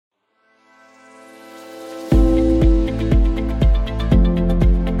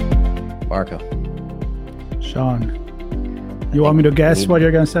Marco. Sean. You want me to guess what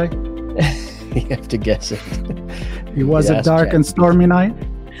you're going to say? You have to guess it. It was a dark and stormy night.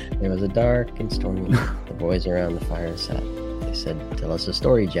 It was a dark and stormy night. The boys around the fire sat. They said, "Tell us a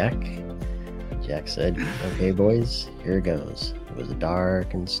story, Jack." Jack said, "Okay, boys, here it goes. It was a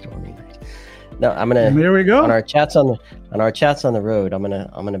dark and stormy night." Now I'm gonna. There we go. On our chats on the road, I'm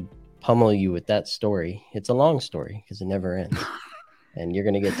gonna pummel you with that story. It's a long story because it never ends, and you're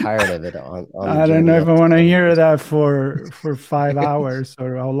gonna get tired of it. I don't know if I want to hear that for 5 hours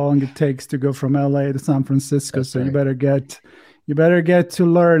or how long it takes to go from LA to San Francisco. That's so right. you better get to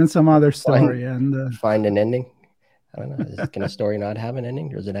learn some other story and find an ending. I don't know. Can a story not have an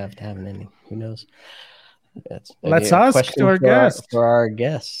ending, or does it have to have an ending? Who knows? Let's ask to our guest. For our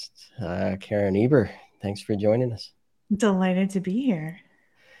guest, Karen Eber. Thanks for joining us. Delighted to be here.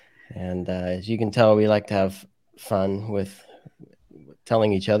 And as you can tell, we like to have fun with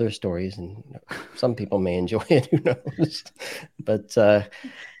telling each other stories, and some people may enjoy it. Who knows? But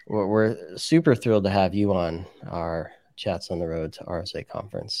we're super thrilled to have you on our Chats on the Road to RSA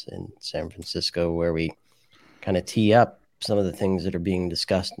conference in San Francisco, where we kind of tee up some of the things that are being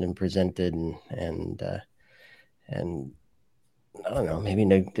discussed and presented and I don't know, maybe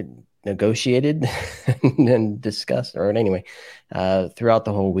negotiated and discussed, or anyway, throughout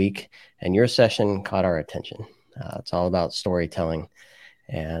the whole week. And your session caught our attention. It's all about storytelling,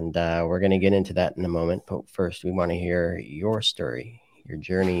 and we're going to get into that in a moment. But first, we want to hear your story, your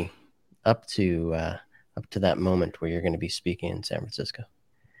journey up to that moment where you're going to be speaking in San Francisco.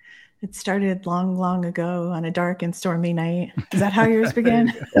 It started long, long ago on a dark and stormy night. Is that how yours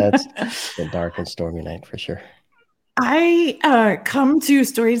began? That's a dark and stormy night for sure. I come to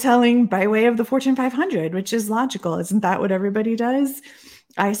storytelling by way of the Fortune 500, which is logical. Isn't that what everybody does?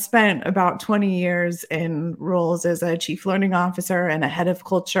 I spent about 20 years in roles as a chief learning officer and a head of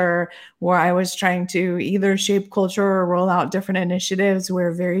culture, where I was trying to either shape culture or roll out different initiatives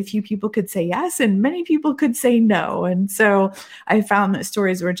where very few people could say yes and many people could say no. And so I found that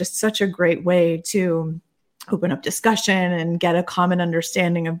stories were just such a great way to open up discussion and get a common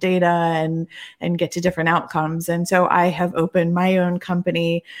understanding of data and get to different outcomes. And so I have opened my own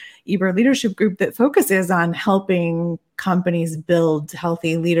company, Eber Leadership Group, that focuses on helping companies build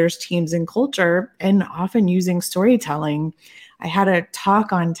healthy leaders, teams, and culture, and often using storytelling. I had a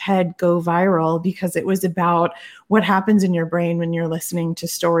talk on TED go viral because it was about what happens in your brain when you're listening to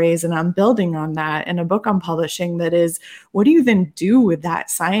stories. And I'm building on that in a book I'm publishing that is, what do you then do with that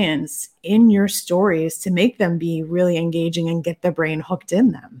science in your stories to make them be really engaging and get the brain hooked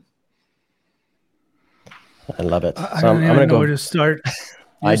in them? I love it. I don't even know where to start.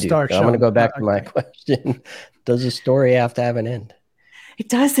 I'm going to go back to my question. Does a story have to have an end? It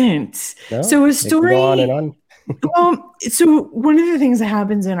doesn't. No? So a story... Go on and on. Well, so one of the things that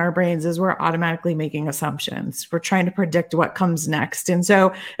happens in our brains is we're automatically making assumptions. We're trying to predict what comes next. And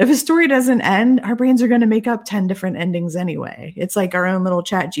so if a story doesn't end, our brains are going to make up 10 different endings anyway. It's like our own little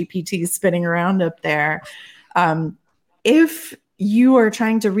chat GPT spinning around up there. If you are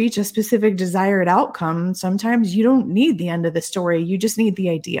trying to reach a specific desired outcome, sometimes you don't need the end of the story. You just need the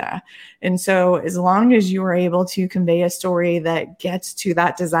idea. And so as long as you are able to convey a story that gets to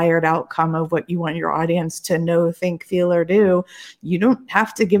that desired outcome of what you want your audience to know, think, feel, or do, you don't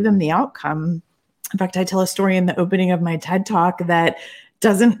have to give them the outcome. In fact, I tell a story in the opening of my TED Talk that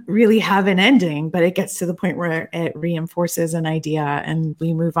doesn't really have an ending, but it gets to the point where it reinforces an idea and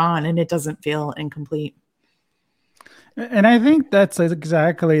we move on and it doesn't feel incomplete. And I think that's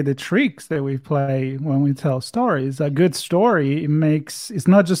exactly the tricks that we play when we tell stories. A good story it's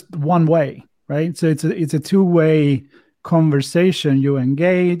not just one way, right? So it's a two-way conversation. You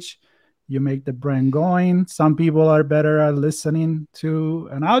engage, you make the brain going. Some people are better at listening to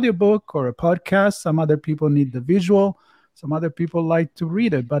an audiobook or a podcast. Some other people need the visual. Some other people like to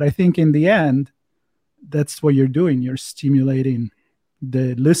read it. But I think in the end, that's what you're doing. You're stimulating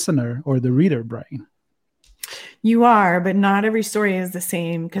the listener or the reader brain. You are, but not every story is the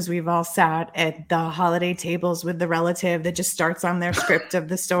same, because we've all sat at the holiday tables with the relative that just starts on their script of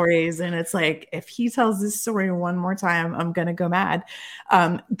the stories. And it's like, if he tells this story one more time, I'm going to go mad.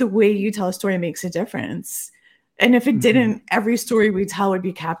 The way you tell a story makes a difference. And if it didn't, every story we tell would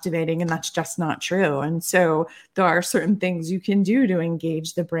be captivating, and that's just not true. And so there are certain things you can do to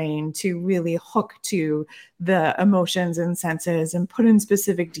engage the brain to really hook to the emotions and senses and put in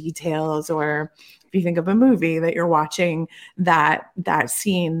specific details. Or if you think of a movie that you're watching, that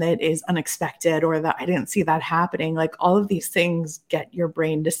scene that is unexpected, or that I didn't see that happening, like all of these things get your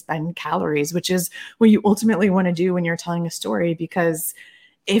brain to spend calories, which is what you ultimately want to do when you're telling a story, because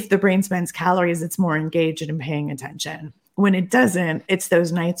if the brain spends calories, it's more engaged and paying attention. When it doesn't, it's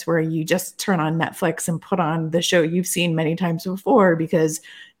those nights where you just turn on Netflix and put on the show you've seen many times before because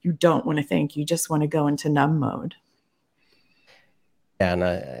you don't want to think, you just want to go into numb mode. And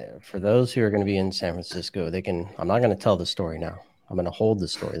for those who are going to be in San Francisco, I'm not going to tell the story now. I'm going to hold the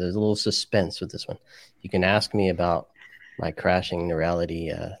story. There's a little suspense with this one. You can ask me about my crashing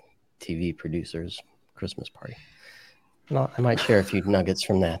Neurality TV producer's Christmas party. I might share a few nuggets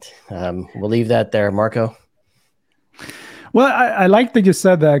from that. We'll leave that there. Marco? Well, I like that you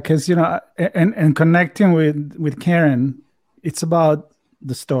said that because, and connecting with Karen, it's about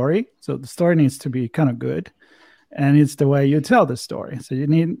the story. So the story needs to be kind of good. And it's the way you tell the story. So you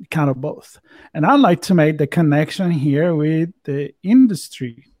need kind of both. And I'd like to make the connection here with the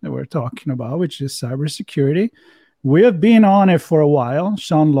industry that we're talking about, which is cybersecurity. We have been on it for a while,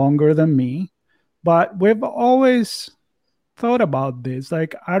 Sean longer than me, but we've always thought about this.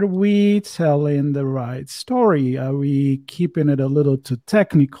 Like, are we telling the right story? Are we keeping it a little too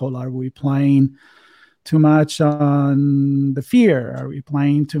technical? Are we playing too much on the fear? Are we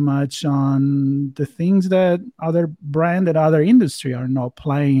playing too much on the things that other brand and other industry are not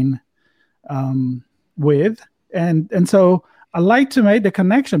playing with? And so I like to make the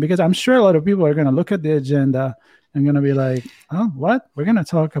connection because I'm sure a lot of people are going to look at the agenda and going to be like, oh, what? We're going to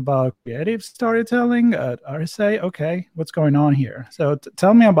talk about creative storytelling at RSA? Okay, what's going on here? So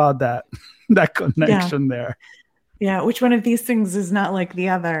tell me about that, that connection there. Yeah, which one of these things is not like the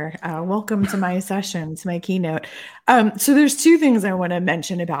other? Welcome to my session, to my keynote. So there's two things I want to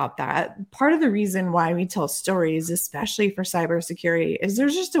mention about that. Part of the reason why we tell stories, especially for cybersecurity, is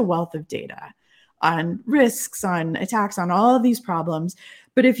there's just a wealth of data on risks, on attacks, on all of these problems.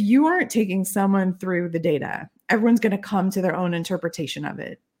 But if you aren't taking someone through the data, everyone's going to come to their own interpretation of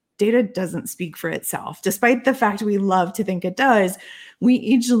it. Data doesn't speak for itself. Despite the fact we love to think it does, we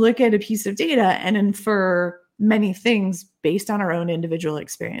each look at a piece of data and infer many things based on our own individual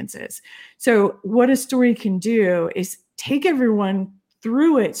experiences. So what a story can do is take everyone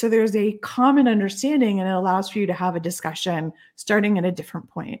through it so there's a common understanding, and it allows for you to have a discussion starting at a different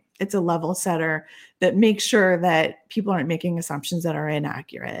point. It's a level setter that makes sure that people aren't making assumptions that are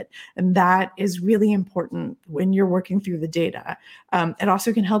inaccurate. And that is really important when you're working through the data. It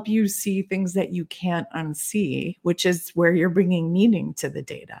also can help you see things that you can't unsee, which is where you're bringing meaning to the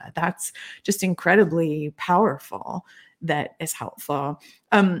data. That's just incredibly powerful. That is helpful.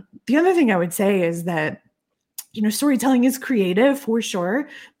 The other thing I would say is that storytelling is creative for sure,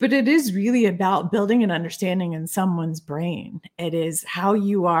 but it is really about building an understanding in someone's brain. It is how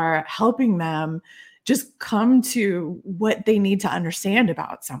you are helping them just come to what they need to understand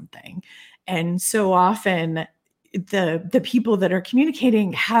about something. And so often the people that are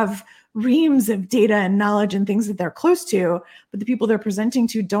communicating have reams of data and knowledge and things that they're close to, but the people they're presenting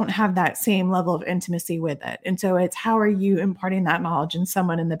to don't have that same level of intimacy with it. And so it's how are you imparting that knowledge in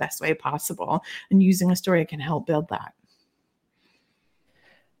someone in the best way possible, and using a story can help build that.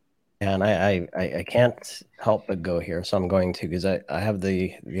 And I can't help but go here, so I'm going to, because I have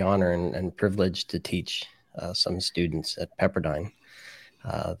the honor and privilege to teach some students at Pepperdine,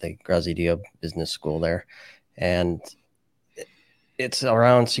 the Grazidio Business School there, and it's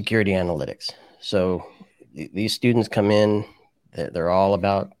around security analytics. So these students come in, they're all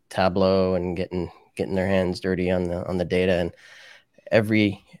about Tableau and getting their hands dirty on the data. And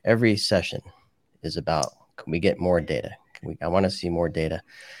every session is about, can we get more data? I want to see more data,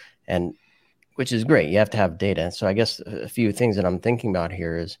 and which is great. You have to have data. So I guess a few things that I'm thinking about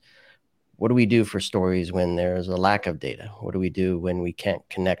here is, what do we do for stories when there's a lack of data? What do we do when we can't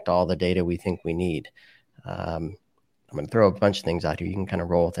connect all the data we think we need? I'm going to throw a bunch of things out here. You can kind of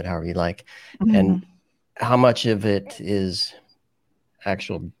roll with it however you like. Mm-hmm. And how much of it is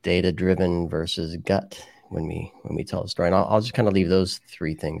actual data-driven versus gut when we tell a story? And I'll just kind of leave those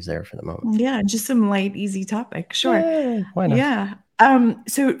three things there for the moment. Yeah, just some light, easy topic. Sure. Yeah, why not? Yeah.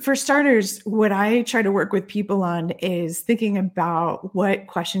 So for starters, what I try to work with people on is thinking about what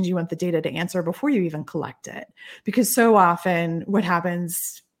questions you want the data to answer before you even collect it. Because so often what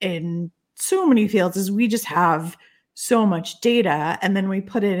happens in so many fields is we just have so much data, and then we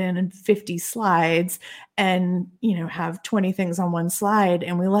put it in 50 slides and, have 20 things on one slide,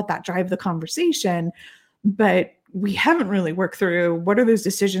 and we let that drive the conversation. But we haven't really worked through what are those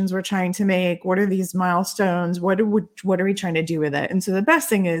decisions we're trying to make? What are these milestones? What are we trying to do with it? And so the best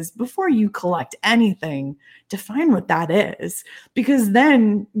thing is, before you collect anything, define what that is, because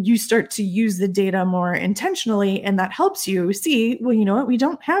then you start to use the data more intentionally, and that helps you see, well, you know what? We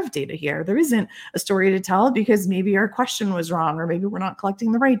don't have data here. There isn't a story to tell because maybe our question was wrong, or maybe we're not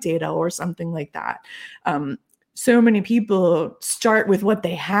collecting the right data or something like that. so many people start with what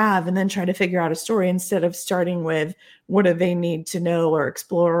they have and then try to figure out a story instead of starting with what do they need to know or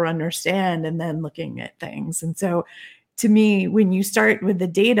explore or understand and then looking at things. And so to me, when you start with the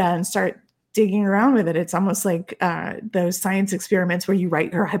data and start digging around with it, it's almost like those science experiments where you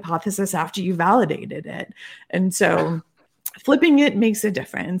write your hypothesis after you validated it. And so flipping it makes a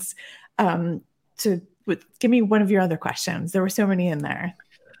difference. Give me one of your other questions. There were so many in there.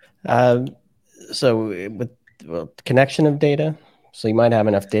 So with connection of data, so you might have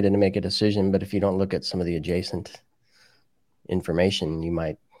enough data to make a decision, but if you don't look at some of the adjacent information, you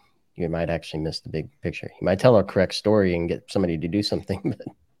might actually miss the big picture. You might tell a correct story and get somebody to do something,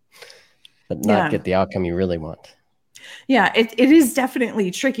 but not get the outcome you really want. Yeah, it is definitely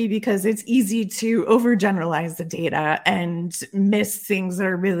tricky because it's easy to overgeneralize the data and miss things that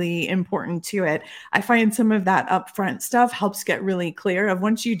are really important to it. I find some of that upfront stuff helps get really clear of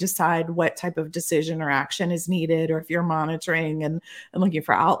once you decide what type of decision or action is needed, or if you're monitoring and looking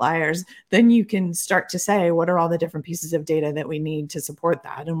for outliers, then you can start to say, what are all the different pieces of data that we need to support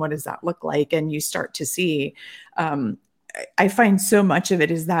that? And what does that look like? And you start to see, I find so much of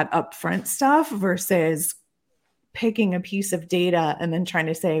it is that upfront stuff versus picking a piece of data and then trying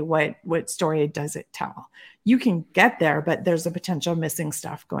to say what story does it tell. You can get there, but there's a potential missing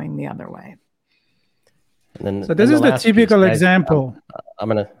stuff going the other way. And then, so this is the typical example. I'm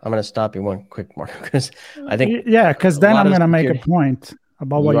gonna stop you one quick more because I think because then I'm gonna make a point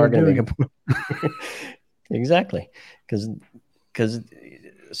about what you're doing. Exactly, because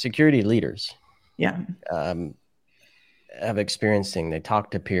security leaders have experienced things. They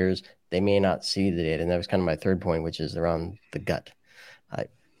talk to peers. They may not see the data. And that was kind of my third point, which is around the gut.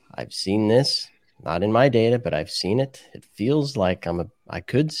 I've seen this, not in my data, but I've seen it. It feels like I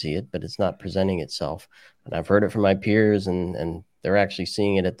could see it, but it's not presenting itself. And I've heard it from my peers, and they're actually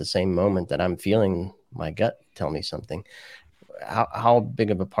seeing it at the same moment that I'm feeling my gut tell me something. How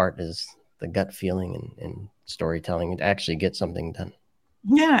big of a part is the gut feeling and storytelling to actually get something done?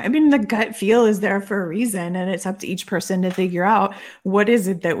 Yeah, I mean, the gut feel is there for a reason, and it's up to each person to figure out what is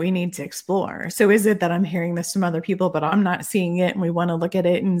it that we need to explore. So is it that I'm hearing this from other people, but I'm not seeing it, and we want to look at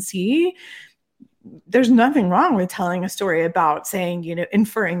it and see? There's nothing wrong with telling a story about saying,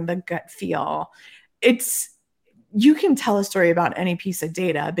 inferring the gut feel. You can tell a story about any piece of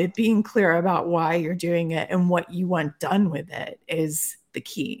data, but being clear about why you're doing it and what you want done with it is the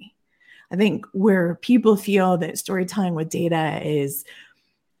key. I think where people feel that storytelling with data is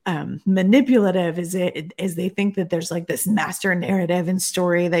manipulative is they think that there's like this master narrative and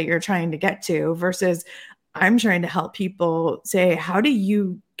story that you're trying to get to, versus I'm trying to help people say, how do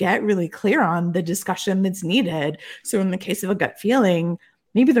you get really clear on the discussion that's needed? So in the case of a gut feeling,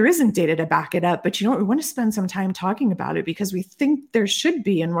 maybe there isn't data to back it up, but we want to spend some time talking about it because we think there should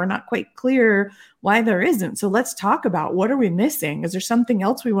be, and we're not quite clear why there isn't. So let's talk about, what are we missing? Is there something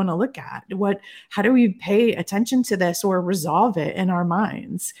else we want to look at? How do we pay attention to this or resolve it in our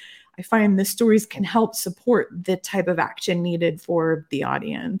minds? I find the stories can help support the type of action needed for the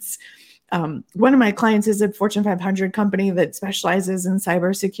audience. One of my clients is a Fortune 500 company that specializes in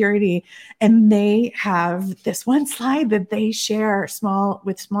cybersecurity, and they have this one slide that they share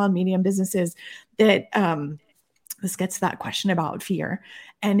with small and medium businesses that this gets to that question about fear.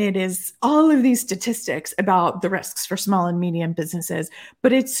 And it is all of these statistics about the risks for small and medium businesses,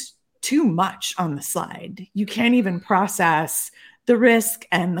 but it's too much on the slide. You can't even process the risk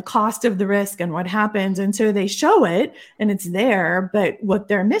and the cost of the risk and what happens. And so they show it and it's there, but what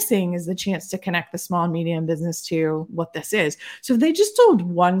they're missing is the chance to connect the small and medium business to what this is. So they just told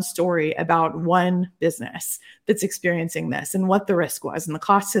one story about one business that's experiencing this and what the risk was and the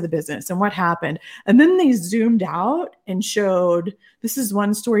cost to the business and what happened. And then they zoomed out and showed, this is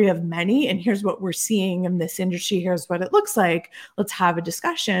one story of many, and here's what we're seeing in this industry. Here's what it looks like. Let's have a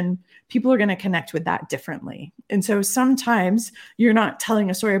discussion. People are going to connect with that differently. And so sometimes you're not telling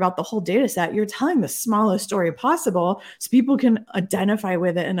a story about the whole data set. You're telling the smallest story possible so people can identify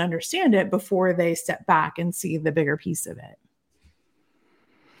with it and understand it before they step back and see the bigger piece of it.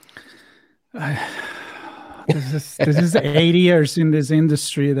 This is 80 years in this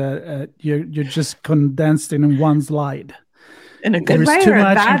industry that you're just condensed in one slide. In a good way There's too or a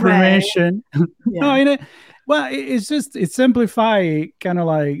much bad information. Yeah. No, well, it simplifies kind of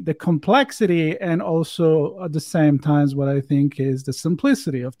like the complexity, and also at the same time what I think is the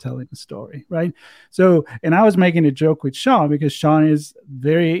simplicity of telling a story, right? So, and I was making a joke with Sean because Sean is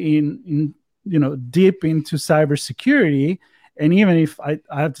very in deep into cybersecurity. And even if I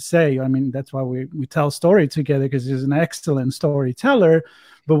have to say, I mean, that's why we tell story together, because he's an excellent storyteller.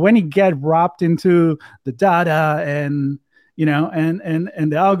 But when he get wrapped into the data and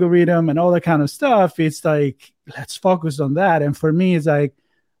and the algorithm and all that kind of stuff. It's like, let's focus on that. And for me, it's like,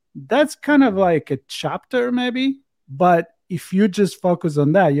 that's kind of like a chapter maybe, but if you just focus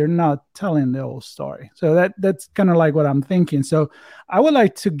on that, you're not telling the whole story. So that's kind of like what I'm thinking. So I would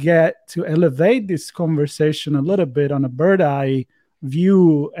like to elevate this conversation a little bit on a bird eye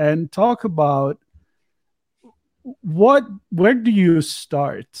view and talk about where do you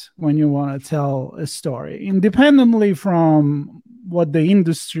start when you want to tell a story, independently from what the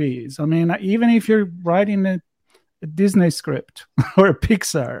industry is. I mean, even if you're writing a Disney script or a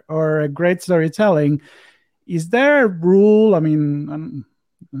Pixar or a great storytelling, is there a rule,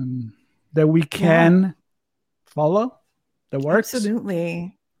 that we can follow that works?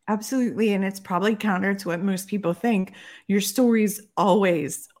 Absolutely. And it's probably counter to what most people think. Your stories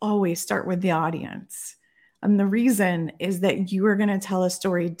always start with the audience. And the reason is that you are going to tell a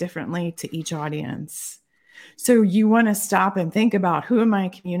story differently to each audience. So you want to stop and think about, who am I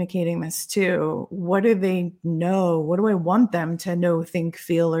communicating this to? What do they know? What do I want them to know, think,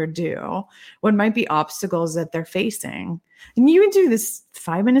 feel, or do? What might be obstacles that they're facing? And you would do this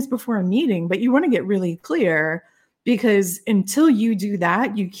 5 minutes before a meeting, but you want to get really clear, because until you do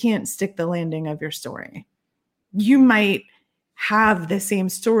that, you can't stick the landing of your story. You might have the same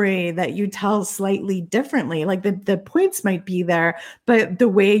story that you tell slightly differently. Like the points might be there, but the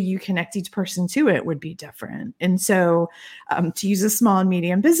way you connect each person to it would be different. And so to use a small and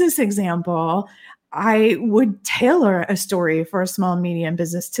medium business example, I would tailor a story for a small and medium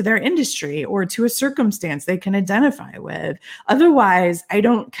business to their industry or to a circumstance they can identify with. Otherwise, I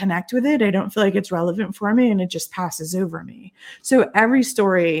don't connect with it. I don't feel like it's relevant for me, and it just passes over me. So every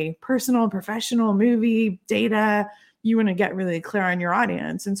story, personal, professional, movie, data, you want to get really clear on your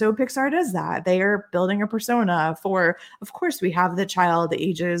audience. And so Pixar does that. They are building a persona for, of course, we have the child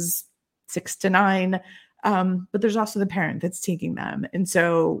ages 6 to 9, but there's also the parent that's taking them. And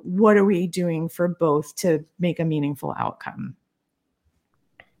so what are we doing for both to make a meaningful outcome?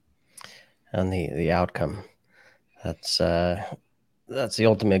 And the outcome, that's the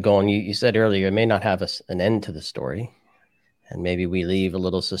ultimate goal. And you said earlier, it may not have an end to the story, and maybe we leave a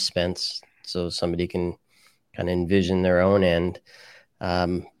little suspense so somebody can kind of envision their own end.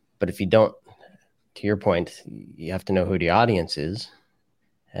 But if you don't, to your point, you have to know who the audience is,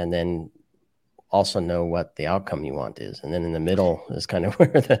 and then also know what the outcome you want is. And then in the middle is kind of where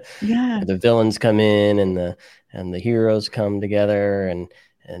the villains come in and the heroes come together,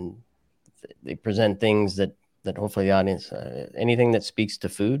 and they present things that hopefully the audience, anything that speaks to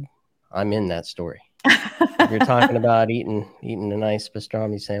food, I'm in that story. If you're talking about eating a nice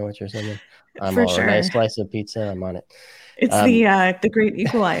pastrami sandwich or something, I'm on a nice slice of pizza, I'm on it. It's the great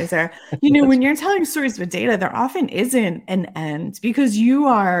equalizer. When you're telling stories with data, there often isn't an end, because you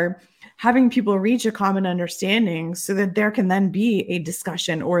are having people reach a common understanding so that there can then be a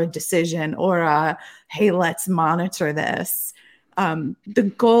discussion or a decision or a, hey, let's monitor this.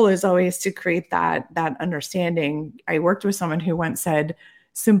 The goal is always to create that understanding. I worked with someone who once said,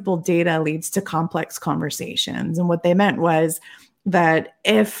 simple data leads to complex conversations. And what they meant was that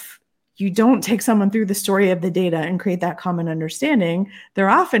if you don't take someone through the story of the data and create that common understanding, there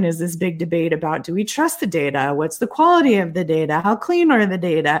often is this big debate about, do we trust the data? What's the quality of the data? How clean are the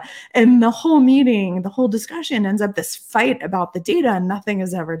data? And the whole meeting, the whole discussion ends up this fight about the data, and nothing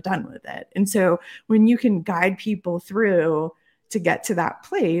is ever done with it. And so when you can guide people through to get to that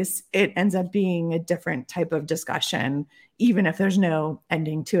place, it ends up being a different type of discussion, even if there's no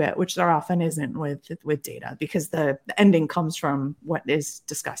ending to it, which there often isn't with data, because the ending comes from what is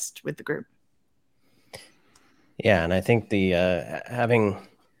discussed with the group. Yeah, and I think the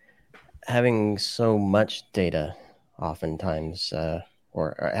having so much data, oftentimes,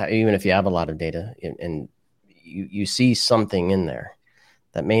 or even if you have a lot of data, and you see something in there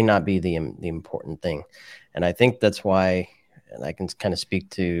that may not be the important thing, and I think that's why. And I can kind of speak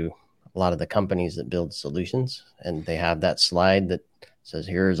to a lot of the companies that build solutions, and they have that slide that says,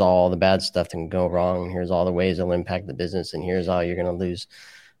 here's all the bad stuff that can go wrong. Here's all the ways it'll impact the business. And here's how you're going to lose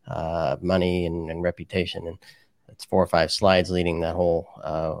money and reputation. And it's 4 or 5 slides leading that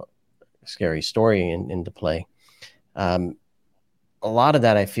whole scary story into play. A lot of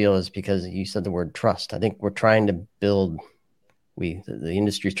that I feel is because you said the word trust. I think we're trying to build, the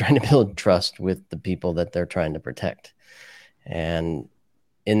industry is trying to build trust with the people that they're trying to protect. And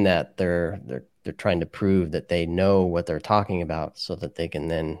in that, they're trying to prove that they know what they're talking about, so that they can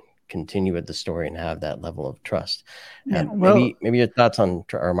then continue with the story and have that level of trust. Yeah, maybe your thoughts on,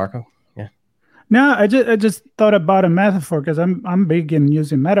 or Marco? Yeah. No, I just thought about a metaphor because I'm big in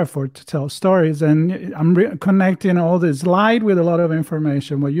using metaphor to tell stories, and I'm connecting all this light with a lot of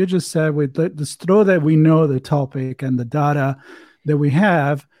information. What you just said with the through that we know the topic and the data that we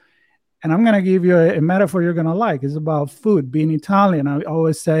have, and I'm gonna give you a metaphor you're gonna like. It's about food. Being Italian, I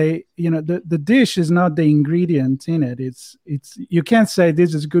always say, the dish is not the ingredient in it. It's you can't say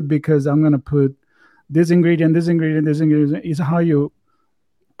this is good because I'm gonna put this ingredient, this ingredient, this ingredient. It's how you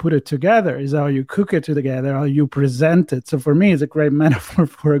put it together, is how you cook it together, how you present it. So for me, it's a great metaphor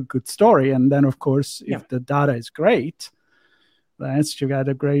for a good story. And then, of course, if the data is great, then you got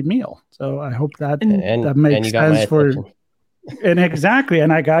a great meal. So I hope that that makes sense for. And exactly,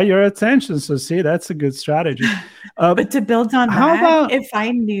 and I got your attention. So see, that's a good strategy. But to build on that, if I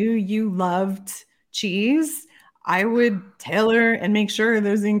knew you loved cheese, I would tailor and make sure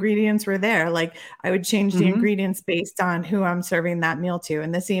those ingredients were there. Like I would change the ingredients based on who I'm serving that meal to.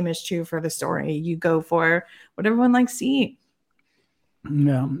 And the same is true for the story. You go for what everyone likes to eat.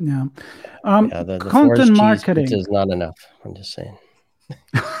 Yeah. The content marketing is not enough. I'm just saying.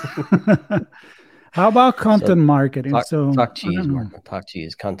 How about content marketing? Talk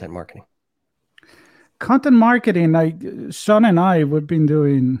cheese, content marketing. Content marketing, like Sean and I, we've been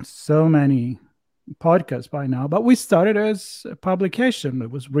doing so many podcasts by now, but we started as a publication.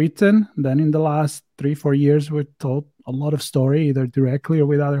 It was written. Then in the last 3-4 years, we told a lot of story, either directly or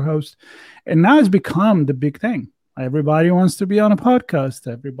with other hosts. And now it's become the big thing. Everybody wants to be on a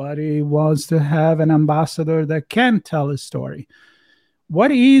podcast. Everybody wants to have an ambassador that can tell a story.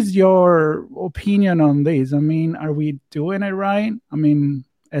 What is your opinion on this? I mean, are we doing it right? I mean,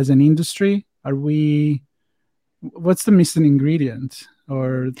 as an industry, what's the missing ingredient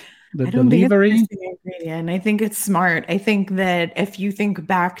or the delivery? I think it's smart. I think that if you think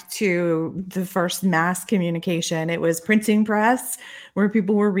back to the first mass communication, it was printing press where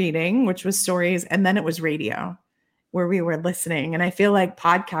people were reading, which was stories, and then it was radio where we were listening. And I feel like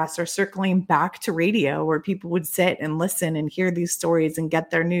podcasts are circling back to radio where people would sit and listen and hear these stories and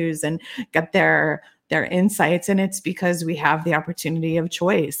get their news and get their insights. And it's because we have the opportunity of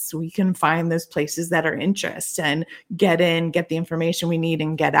choice. We can find those places that are interest and get in, get the information we need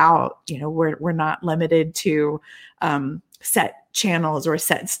and get out. We're not limited to set channels or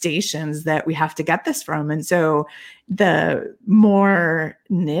set stations that we have to get this from. And so the more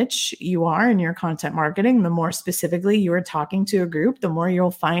niche you are in your content marketing, the more specifically you are talking to a group, the more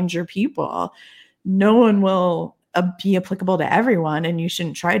you'll find your people. No one will be applicable to everyone, and you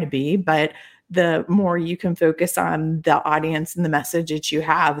shouldn't try to be, but the more you can focus on the audience and the message that you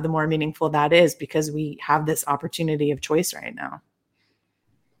have, the more meaningful that is, because we have this opportunity of choice right now.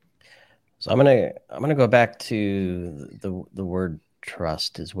 So I'm gonna go back to the word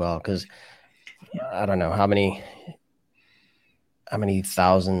trust as well, because I don't know how many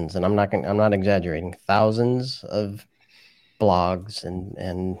thousands, and I'm not exaggerating, thousands of blogs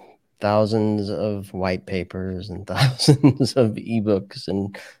and thousands of white papers and thousands of ebooks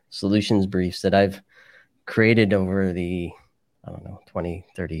and solutions briefs that I've created over the 20,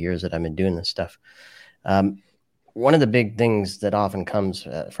 30 years that I've been doing this stuff. One of the big things that often comes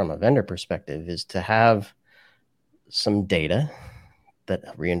from a vendor perspective is to have some data that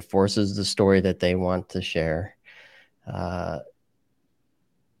reinforces the story that they want to share. And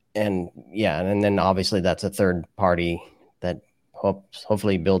then obviously that's a third party that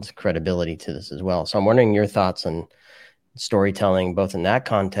hopefully builds credibility to this as well. So I'm wondering your thoughts on storytelling, both in that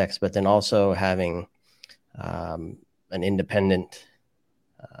context, but then also having an independent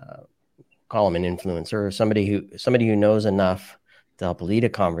call them an influencer, or somebody who knows enough to help lead a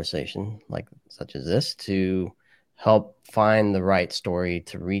conversation such as this to help find the right story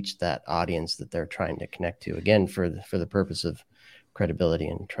to reach that audience that they're trying to connect to, again, for the purpose of credibility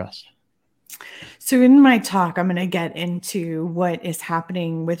and trust. So in my talk, I'm going to get into what is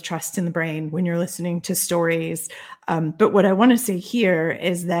happening with trust in the brain when you're listening to stories. But what I want to say here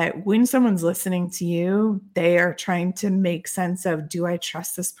is that when someone's listening to you, they are trying to make sense of, do I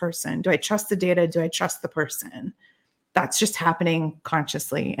trust this person? Do I trust the data? Do I trust the person? That's just happening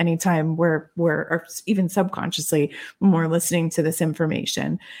consciously anytime we're or even subconsciously when we're listening to this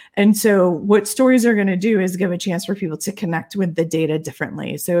information. And so what stories are going to do is give a chance for people to connect with the data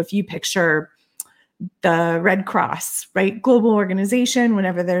differently. So if you picture the Red Cross, right? Global organization,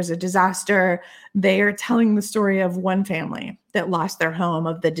 whenever there's a disaster, they are telling the story of one family that lost their home,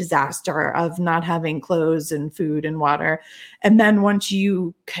 of the disaster, of not having clothes and food and water. And then once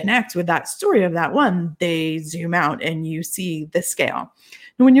you connect with that story of that one, they zoom out and you see the scale.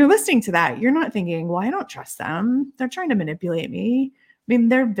 And when you're listening to that, you're not thinking, well, I don't trust them. They're trying to manipulate me. mean,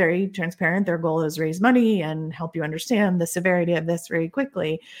 they're very transparent. Their goal is raise money and help you understand the severity of this very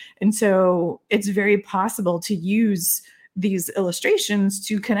quickly. And so it's very possible to use these illustrations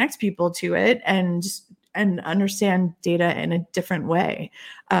to connect people to it and understand data in a different way.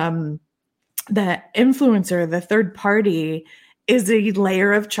 The influencer, the third party, is a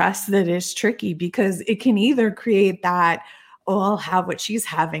layer of trust that is tricky because it can either create that, oh, I'll have what she's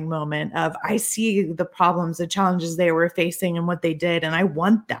having moment of, I see the problems, the challenges they were facing and what they did, and I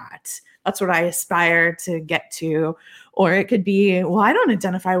want that. That's what I aspire to get to. Or it could be, well, I don't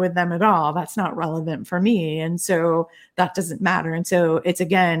identify with them at all. That's not relevant for me. And so that doesn't matter. And so it's,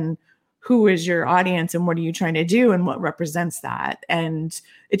 again, who is your audience and what are you trying to do and what represents that? And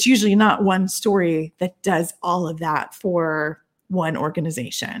it's usually not one story that does all of that for one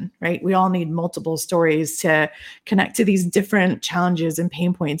organization, right? We all need multiple stories to connect to these different challenges and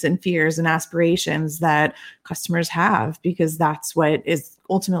pain points and fears and aspirations that customers have, because that's what is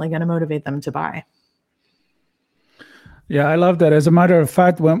ultimately going to motivate them to buy. Yeah, I love that. As a matter of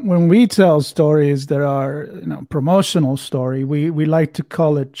fact, when we tell stories that are, promotional story, we like to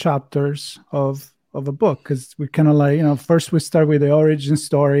call it chapters of a book, because we kind of like, first we start with the origin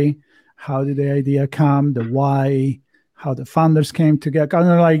story. How did the idea come? The why, how the founders came together, kind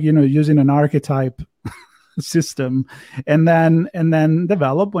of like, using an archetype system, and then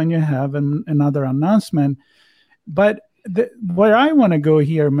develop when you have another announcement. But where I want to go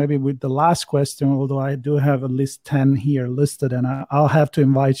here, maybe with the last question, although I do have at least 10 here listed, and I'll have to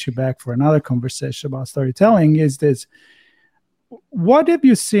invite you back for another conversation about storytelling, is this: what have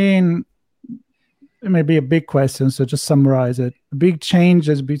you seen? It may be a big question, so just summarize it. Big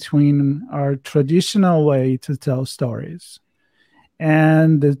changes between our traditional way to tell stories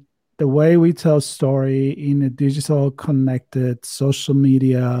and the way we tell story in a digital, connected, social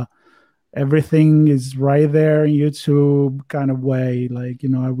media, everything is right there in YouTube kind of way. Like,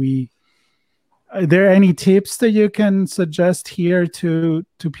 are there any tips that you can suggest here to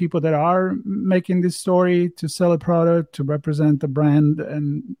people that are making this story to sell a product, to represent the brand,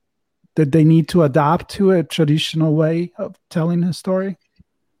 and that they need to adapt to a traditional way of telling a story?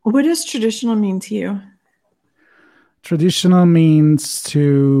 What does traditional mean to you? Traditional means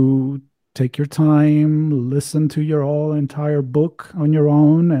to take your time, listen to your entire book on your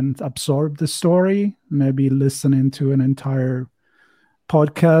own and absorb the story, maybe listening to an entire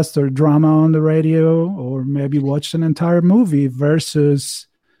podcast or drama on the radio, or maybe watch an entire movie, versus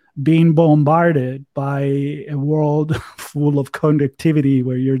being bombarded by a world full of connectivity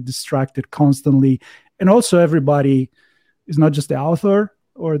where you're distracted constantly. And also everybody is not just the author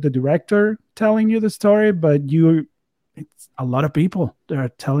or the director telling you the story, but it's a lot of people that are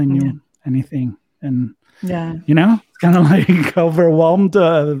telling you anything. And, it's kind of like overwhelmed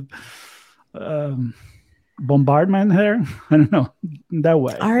bombardment here. I don't know, that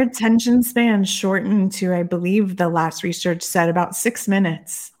way. Our attention span shortened to, I believe the last research said, about 6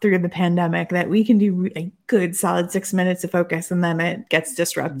 minutes through the pandemic, that we can do a good solid 6 minutes of focus and then it gets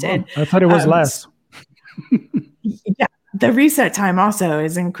disrupted. Well, I thought it was less. Yeah. The reset time also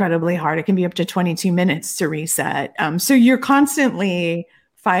is incredibly hard. It can be up to 22 minutes to reset. So you're constantly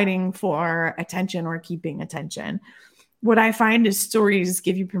fighting for attention or keeping attention. What I find is stories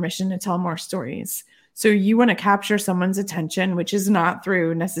give you permission to tell more stories. So you want to capture someone's attention, which is not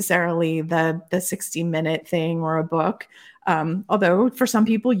through necessarily the 60-minute thing or a book. Although for some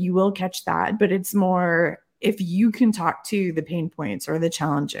people you will catch that, but it's more if you can talk to the pain points or the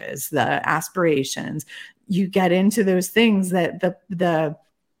challenges, the aspirations, you get into those things that the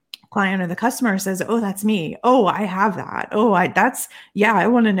client or the customer says, oh, that's me. Oh, I have that. Oh, I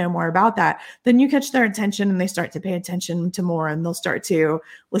want to know more about that. Then you catch their attention and they start to pay attention to more, and they'll start to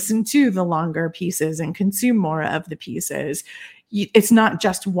listen to the longer pieces and consume more of the pieces. It's not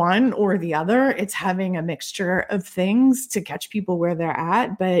just one or the other. It's having a mixture of things to catch people where they're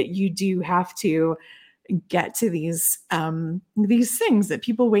at, but you do have to get to these things that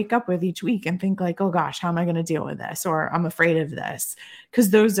people wake up with each week and think like, oh gosh, how am I going to deal with this? Or I'm afraid of this.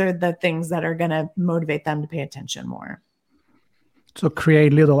 Because those are the things that are going to motivate them to pay attention more. So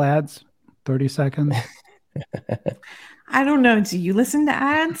create little ads, 30 seconds. I don't know. Do you listen to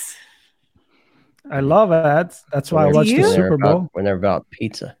ads? I love ads. That's why I watch the Super Bowl. When they're about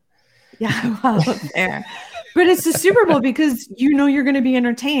pizza. Yeah, well, fair. But it's the Super Bowl because you're going to be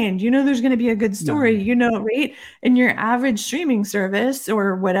entertained. There's going to be a good story, right? And your average streaming service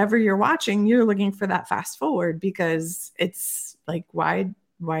or whatever you're watching, you're looking for that fast forward because it's like, why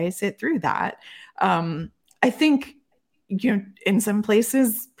sit through that? I think, in some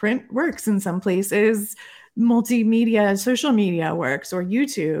places print works. In some places multimedia, social media works, or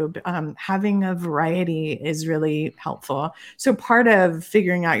YouTube, having a variety is really helpful. So part of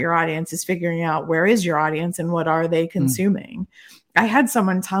figuring out your audience is figuring out where is your audience and what are they consuming. I had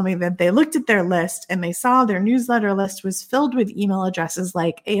someone tell me that they looked at their list and they saw their newsletter list was filled with email addresses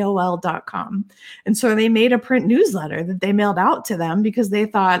like AOL.com. And so they made a print newsletter that they mailed out to them because they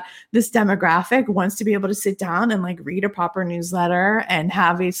thought this demographic wants to be able to sit down and like read a proper newsletter and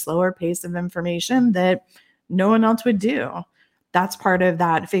have a slower pace of information that no one else would do. That's part of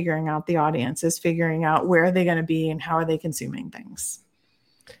that figuring out the audience, is figuring out where are they going to be and how are they consuming things.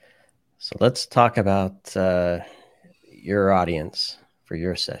 So let's talk about your audience for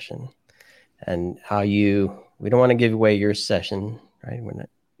your session and how we don't want to give away your session, right?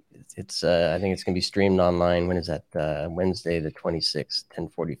 It's I think it's going to be streamed online. When is that? Wednesday, the 26th,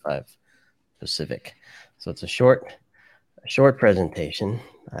 10:45 Pacific. So it's a short presentation.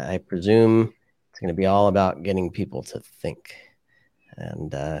 I presume it's going to be all about getting people to think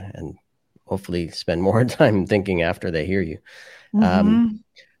and hopefully spend more time thinking after they hear you.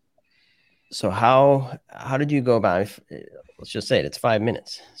 So how did you go about it? Let's just say it's 5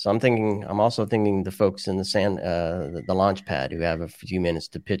 minutes. So I'm also thinking the folks in the launch pad who have a few minutes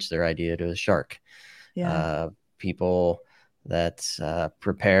to pitch their idea to a shark. People that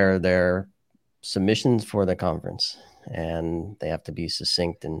prepare their submissions for the conference, and they have to be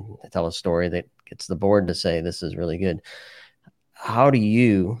succinct and tell a story that gets the board to say, this is really good. How did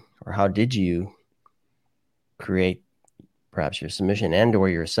you create perhaps your submission and or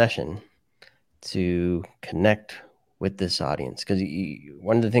your session to connect with this audience? Because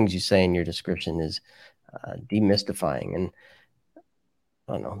one of the things you say in your description is demystifying. And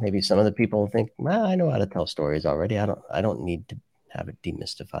I don't know, maybe some of the people think, well, I know how to tell stories already. I don't need to have it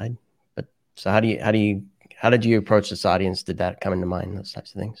demystified. But so how did you approach this audience? Did that come into mind, those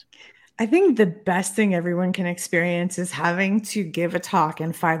types of things? I think the best thing everyone can experience is having to give a talk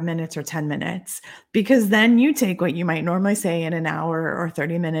in 5 minutes or 10 minutes, because then you take what you might normally say in an hour or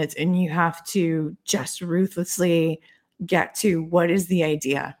 30 minutes and you have to just ruthlessly get to what is the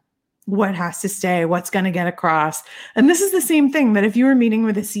idea, what has to stay, what's going to get across. And this is the same thing that if you were meeting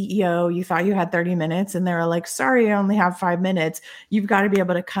with a CEO, you thought you had 30 minutes and they were like, sorry, I only have 5 minutes. You've got to be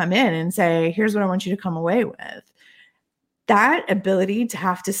able to come in and say, here's what I want you to come away with. That ability to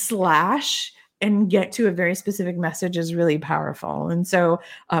have to slash and get to a very specific message is really powerful. And so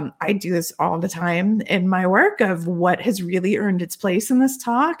I do this all the time in my work of what has really earned its place in this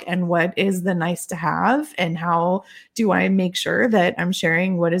talk and what is the nice to have, and how do I make sure that I'm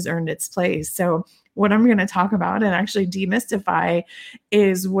sharing what has earned its place. So what I'm going to talk about and actually demystify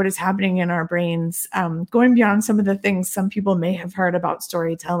is what is happening in our brains, going beyond some of the things some people may have heard about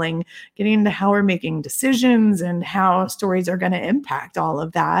storytelling, getting into how we're making decisions and how stories are going to impact all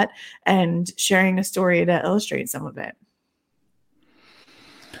of that, and sharing a story to illustrate some of it.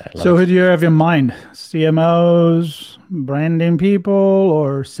 So who do you have in mind? CMOs, branding people,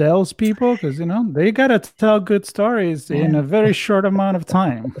 or salespeople? Because, they got to tell good stories in a very short amount of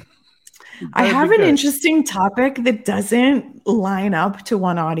time. I have an interesting topic that doesn't line up to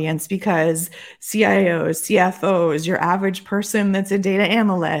one audience, because CIOs, CFOs, your average person that's a data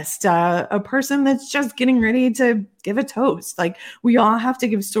analyst, a person that's just getting ready to give a toast. Like, we all have to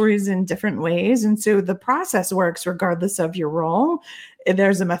give stories in different ways. And so the process works regardless of your role.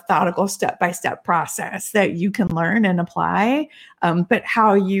 There's a methodical step-by-step process that you can learn and apply. But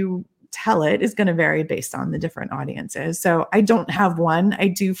how you tell it is going to vary based on the different audiences. So I don't have one. I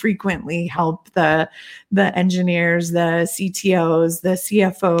do frequently help the engineers, the CTOs, the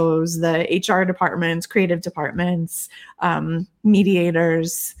CFOs, the HR departments, creative departments,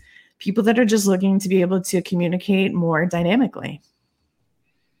 mediators, people that are just looking to be able to communicate more dynamically.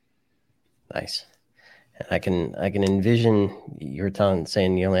 Nice. I can envision you're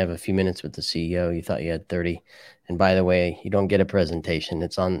saying you only have a few minutes with the CEO. You thought you had 30. And by the way, you don't get a presentation.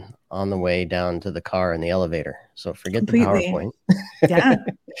 It's on the way down to the car in the elevator. So forget Completely. The PowerPoint. Yeah.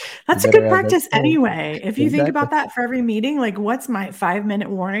 That's a good practice anyway. If you think about that for every meeting, like, what's my 5-minute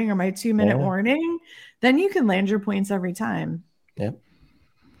warning or my 2-minute warning, then you can land your points every time. Yep.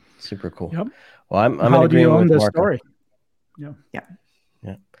 Super cool. Yep. Well, I'm How in do you own agreement with the Marco. story? Yeah.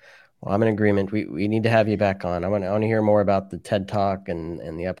 Well, I'm in agreement. We need to have you back on. I want to hear more about the TED Talk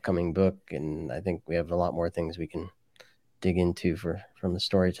and the upcoming book. And I think we have a lot more things we can dig into from the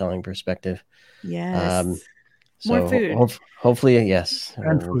storytelling perspective. Yes. So more food. Hopefully, yes.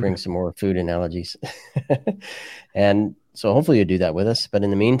 And we'll bring some more food analogies. And so hopefully you do that with us. But in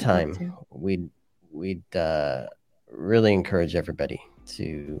the meantime, we'd really encourage everybody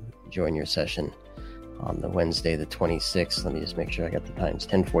to join your session on the Wednesday, the 26th. Let me just make sure I got the times.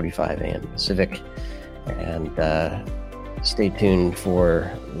 10:45 a.m. Pacific. And stay tuned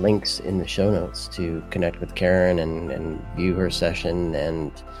for links in the show notes to connect with Karen and view her session,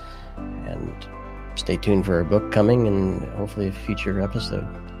 and stay tuned for her book coming, and hopefully a future episode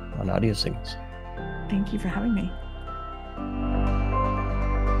on Audio Signals. Thank you for having me.